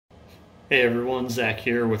Hey everyone, Zach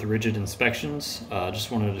here with Rigid Inspections.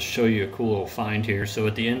 Just wanted to show you a cool little find here. So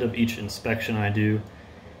at the end of each inspection I do,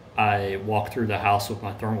 I walk through the house with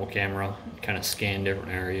my thermal camera, kind of scan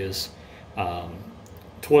different areas.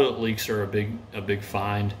 Toilet leaks are a big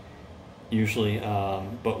find usually,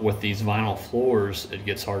 but with these vinyl floors it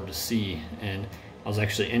gets hard to see. And I was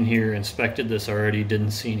actually in here, inspected this already,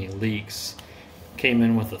 didn't see any leaks. Came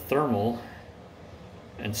in with a thermal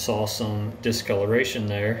and saw some discoloration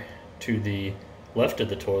there to the left of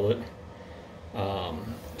the toilet.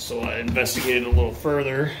 So I investigated a little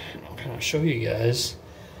further, and I'll kind of show you guys.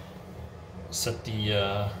 Set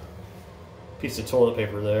the piece of toilet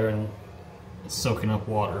paper there, and it's soaking up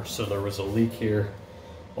water. So there was a leak here.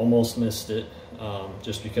 Almost missed it,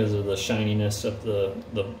 just because of the shininess of the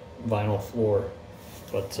vinyl floor.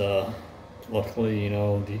 But luckily,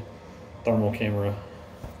 the thermal camera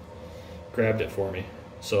grabbed it for me.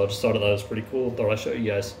 So I just thought that was pretty cool. Thought I'd show you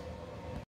guys.